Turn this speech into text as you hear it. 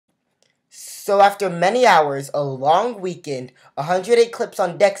So after many hours, a long weekend, 108 clips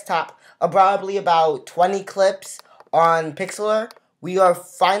on desktop, probably about 20 clips on Pixlr, we are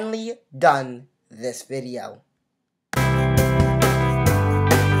finally done this video.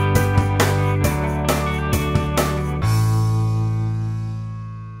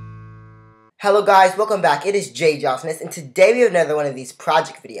 Hello guys, welcome back. It is Jay Johnson, and today we have another one of these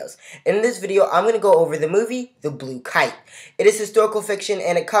project videos. In this video, I'm going to go over the movie, The Blue Kite. It is historical fiction,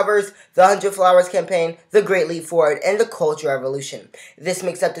 and it covers the 100 Flowers Campaign, the Great Leap Forward, and the Cultural Revolution. This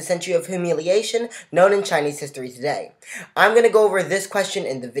makes up the century of humiliation known in Chinese history today. I'm going to go over this question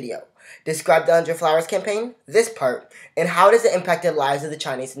in the video. Describe the 100 Flowers Campaign, this part, and how does it impact the lives of the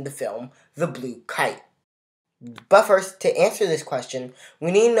Chinese in the film, The Blue Kite. But first, to answer this question,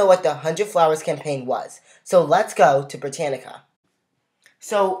 we need to know what the 100 Flowers Campaign was. So let's go to Britannica.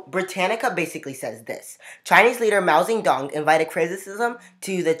 So, Britannica basically says this. Chinese leader Mao Zedong invited criticism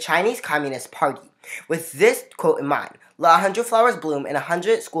to the Chinese Communist Party. With this quote in mind, let 100 flowers bloom and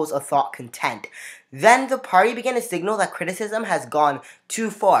 100 schools of thought contend. Then the party began to signal that criticism has gone too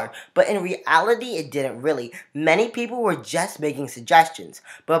far, but in reality it didn't really. Many people were just making suggestions,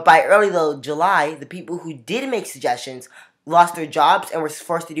 but by early July, the people who did make suggestions lost their jobs and were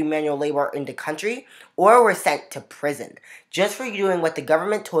forced to do manual labor in the country, or were sent to prison, just for doing what the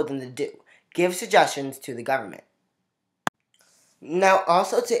government told them to do, give suggestions to the government. Now,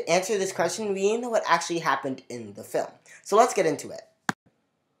 also to answer this question, we need to know what actually happened in the film. So let's get into it.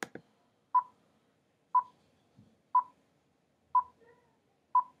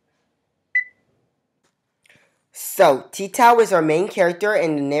 So, Titao is our main character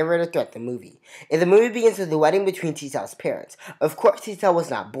and the narrator throughout the movie. And the movie begins with the wedding between Titao's parents. Of course, Titao was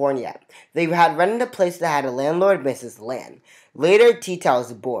not born yet. They had rented a place that had a landlord, Mrs. Lan. Later, Titao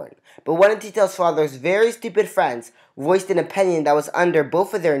was born. But one of Titao's father's very stupid friends voiced an opinion that was under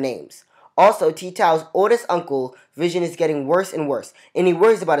both of their names. Also, Titao's oldest uncle, vision is getting worse and worse, and he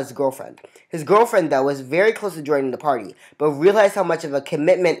worries about his girlfriend. His girlfriend, though, was very close to joining the party, but realized how much of a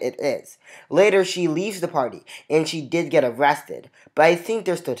commitment it is. Later, she leaves the party, and she did get arrested, but I think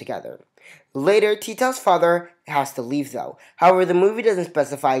they're still together. Later, Titao's father has to leave, though. However, the movie doesn't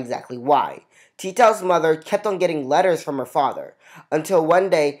specify exactly why. Titao's mother kept on getting letters from her father, until one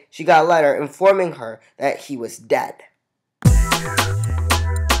day she got a letter informing her that he was dead.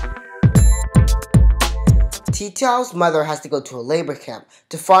 Titao's mother has to go to a labor camp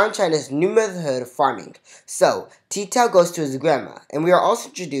to farm China's new method of farming. So, Titao goes to his grandma, and we are also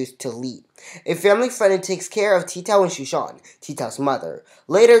introduced to Li, a family friend who takes care of Titao and Shushan, Titao's mother.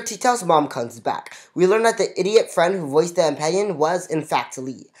 Later, Titao's mom comes back. We learn that the idiot friend who voiced the opinion was, in fact,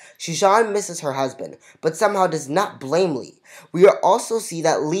 Li. Shushan misses her husband, but somehow does not blame Li. We also see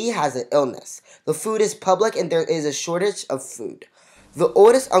that Li has an illness. The food is public and there is a shortage of food. The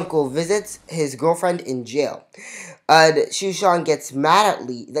oldest uncle visits his girlfriend in jail. Shushan gets mad at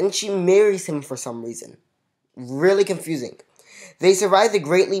Li, then she marries him for some reason. Really confusing. They survive the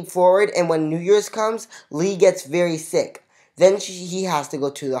Great Leap Forward, and when New Year's comes, Li gets very sick. Then he has to go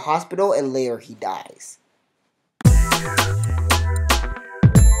to the hospital, and later he dies.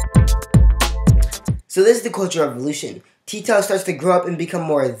 So this is the Cultural Revolution. Titao starts to grow up and become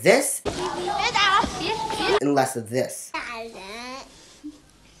more of this, and less of this.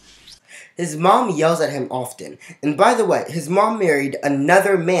 His mom yells at him often. And by the way, his mom married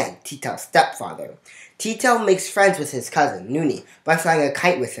another man, Titao's stepfather. Titao makes friends with his cousin, Nuni, by flying a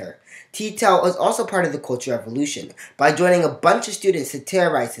kite with her. Titao is also part of the Cultural Revolution by joining a bunch of students to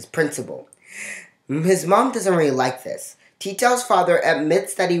terrorize his principal. His mom doesn't really like this. Titao's father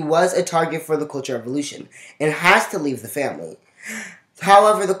admits that he was a target for the Cultural Revolution and has to leave the family.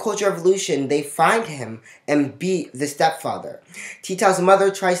 However, the Cultural Revolution, they find him and beat the stepfather. Titao's mother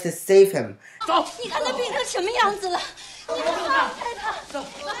tries to save him.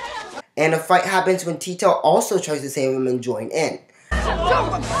 And a fight happens when Titao also tries to save him and join in.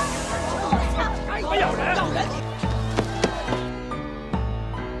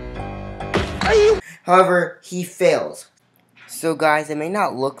 However, he fails. So guys, it may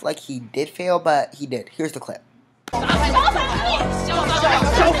not look like he did fail, but he did. Here's the clip.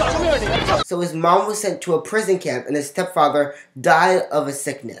 So his mom was sent to a prison camp and his stepfather died of a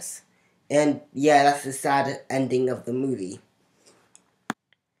sickness. And yeah, that's the sad ending of the movie.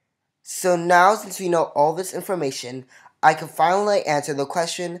 So now, since we know all this information, I can finally answer the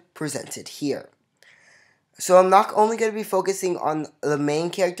question presented here. So I'm not only going to be focusing on the main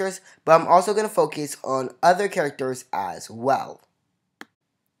characters, but I'm also going to focus on other characters as well.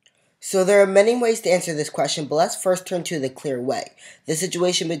 So there are many ways to answer this question, but let's first turn to the clear way. The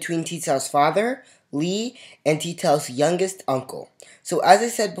situation between Titao's father, Li, and Titao's youngest uncle. So as I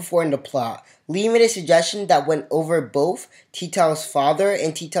said before in the plot, Li made a suggestion that went over both Titao's father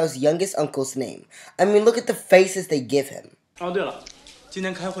and Titao's youngest uncle's name. I mean, look at the faces they give him. 哦，对了，今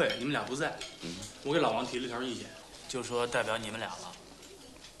天开会你们俩不在，我给老王提了条意见，就说代表你们俩了。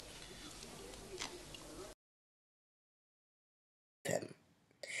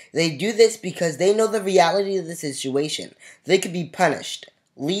 They do this because they know the reality of the situation. They could be punished.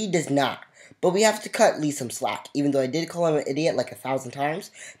 Li does not. But we have to cut Li some slack, even though I did call him an idiot like 1,000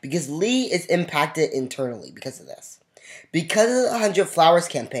 times, because Li is impacted internally because of this. Because of the 100 Flowers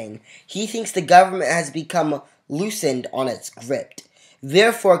campaign, he thinks the government has become loosened on its grip,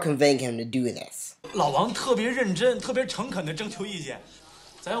 therefore conveying him to do this. 老王特别认真、特别诚恳地征求意见，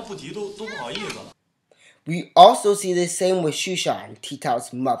咱要不提都不好意思了。 We also see the same with Shushan,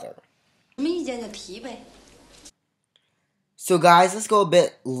 Titao's mother. So guys, let's go a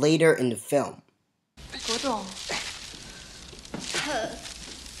bit later in the film. 国栋，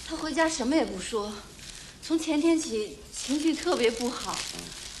他回家什么也不说，从前天起情绪特别不好。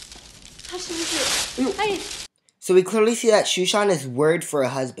他是不是？哎。 So we clearly see that Shushan is worried for her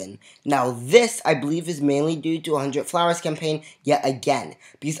husband. Now this, I believe, is mainly due to 100 Flowers campaign yet again.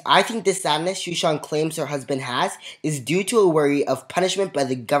 Because I think the sadness Shushan claims her husband has is due to a worry of punishment by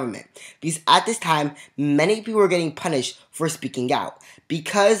the government. Because at this time, many people were getting punished for speaking out.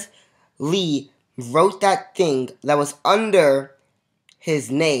 Because Li wrote that thing that was under his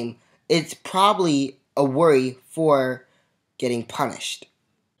name, it's probably a worry for getting punished.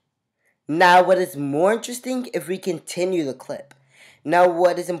 Now, what is more interesting if we continue the clip. Now,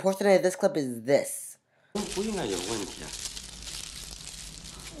 what is important in this clip is this.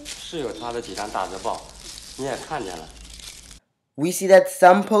 We see that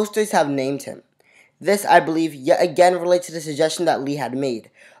some posters have named him. This, I believe, yet again relates to the suggestion that Li had made.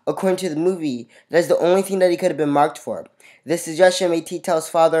 According to the movie, that is the only thing that he could have been marked for. This suggestion made Titao's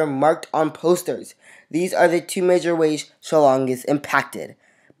father marked on posters. These are the two major ways Shalong is impacted.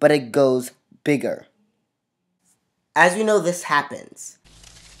 But it goes bigger. As we know, this happens.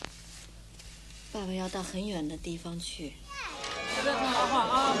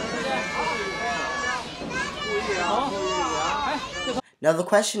 Now the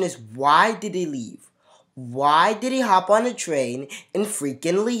question is, why did he leave? Why did he hop on a train and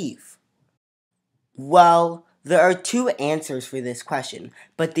freaking leave? Well, there are two answers for this question,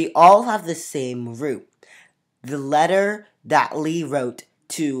 but they all have the same root. The letter that Li wrote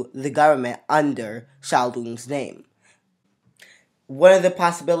to the government under Xiaolong's name. One of the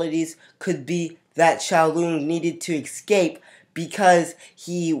possibilities could be that Xiaolong needed to escape because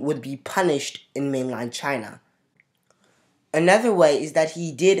he would be punished in mainland China. Another way is that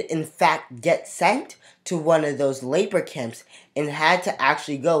he did in fact get sent to one of those labor camps and had to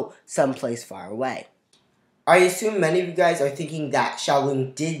actually go someplace far away. I assume many of you guys are thinking that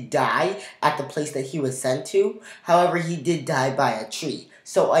Xiaolong did die at the place that he was sent to. However, he did die by a tree.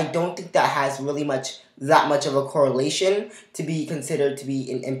 So I don't think that has really that much of a correlation to be considered to be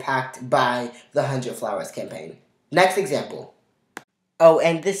an impact by the 100 Flowers campaign. Next example. Oh,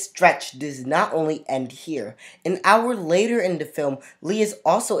 and this stretch does not only end here. An hour later in the film, Li is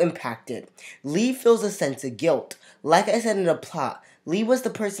also impacted. Li feels a sense of guilt. Like I said in the plot, Li was the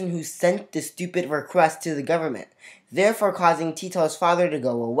person who sent the stupid request to the government, therefore causing Titao's father to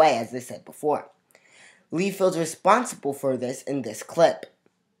go away, as I said before. Li feels responsible for this in this clip.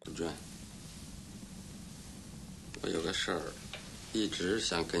 我有个事儿一直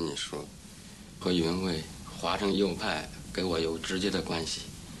想跟你说，和云卫华城右派跟我有直接的关系。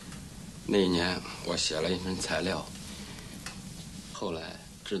那一年我写了一份材料，后来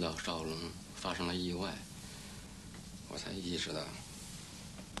知道少龙发生了意外，我才意识到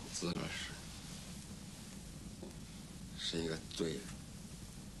自个儿是一个罪人。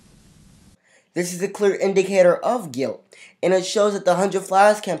 This is a clear indicator of guilt, and it shows that the 100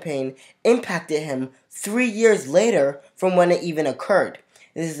 Flowers campaign impacted him 3 years later from when it even occurred.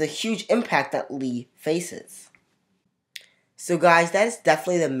 This is a huge impact that Li faces. So guys, that is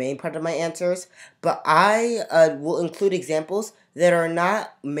definitely the main part of my answers, but I will include examples that are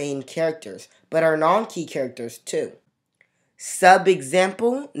not main characters, but are non-key characters too.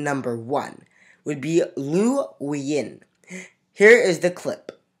 Sub-example number 1 would be Lu Weyin. Here is the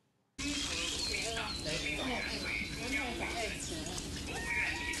clip.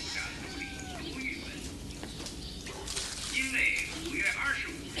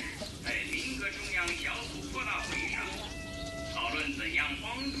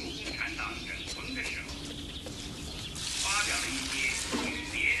 政府的时候，发表了一些与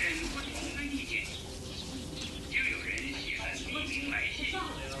别人不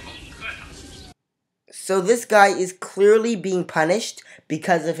So this guy is clearly being punished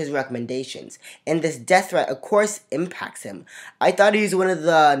because of his recommendations. And this death threat, of course, impacts him. I thought he was one of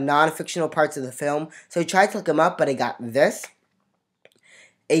the non-fictional parts of the film, so I tried to look him up, but I got this.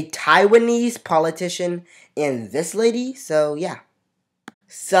 A Taiwanese politician and this lady, so yeah.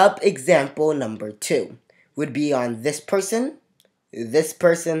 Sub-example number 2 would be on this person,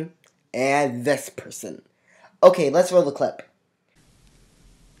 and this person. Okay, let's roll the clip.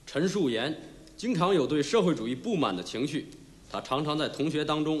 陈树岩经常有对社会主义不满的情绪，他常常在同学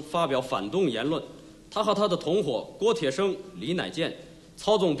当中发表反动言论。他和他的同伙郭铁生、李乃健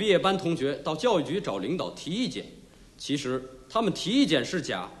操纵毕业班同学到教育局找领导提意见，其实他们提意见是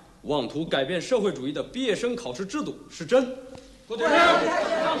假，妄图改变社会主义的毕业生考试制度是真。郭铁生，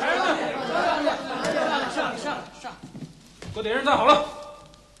上台了！上！郭铁生站好了。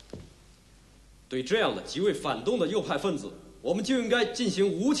对这样的极为反动的右派分子，我们就应该进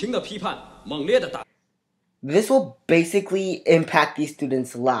行无情的批判，猛烈的打。This will basically impact these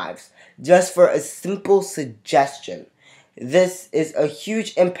students' lives just for a simple suggestion. This is a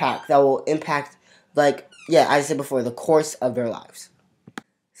huge impact that will impact, like, yeah, as I said before, the course of their lives.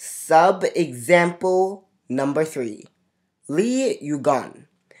 Sub-example number 3. Lee Yugan.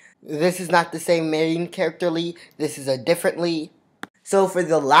 This is not the same main character Lee. This is a different Lee. So for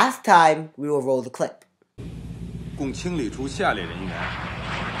the last time, we will roll the clip. 共清理出下列人员：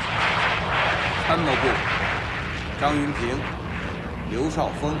参谋部张云平、刘少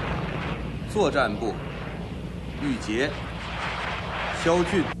峰；作战部玉洁、肖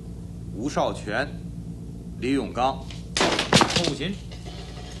俊、吴少全、李永刚；后勤。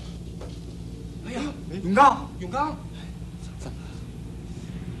哎呀，永刚。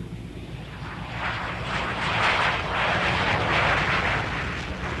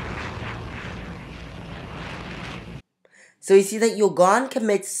So you see that Yogan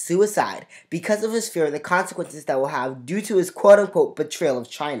commits suicide because of his fear of the consequences that will have due to his quote-unquote betrayal of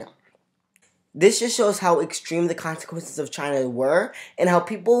China. This just shows how extreme the consequences of China were and how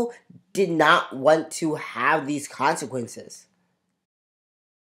people did not want to have these consequences.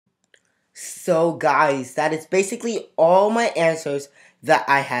 So guys, that is basically all my answers that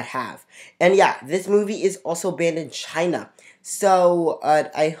I have. And yeah, this movie is also banned in China. So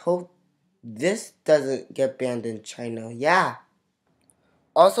I hope this doesn't get banned in China. Yeah.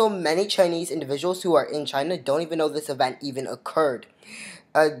 Also, many Chinese individuals who are in China don't even know this event even occurred.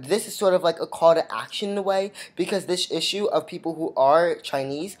 This is sort of like a call to action in a way, because this issue of people who are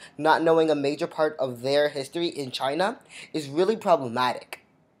Chinese not knowing a major part of their history in China is really problematic.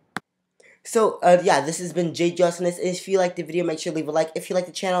 So, yeah, this has been J Justness. If you liked the video, make sure to leave a like. If you like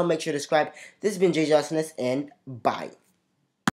the channel, make sure to subscribe. This has been J Justness, and bye.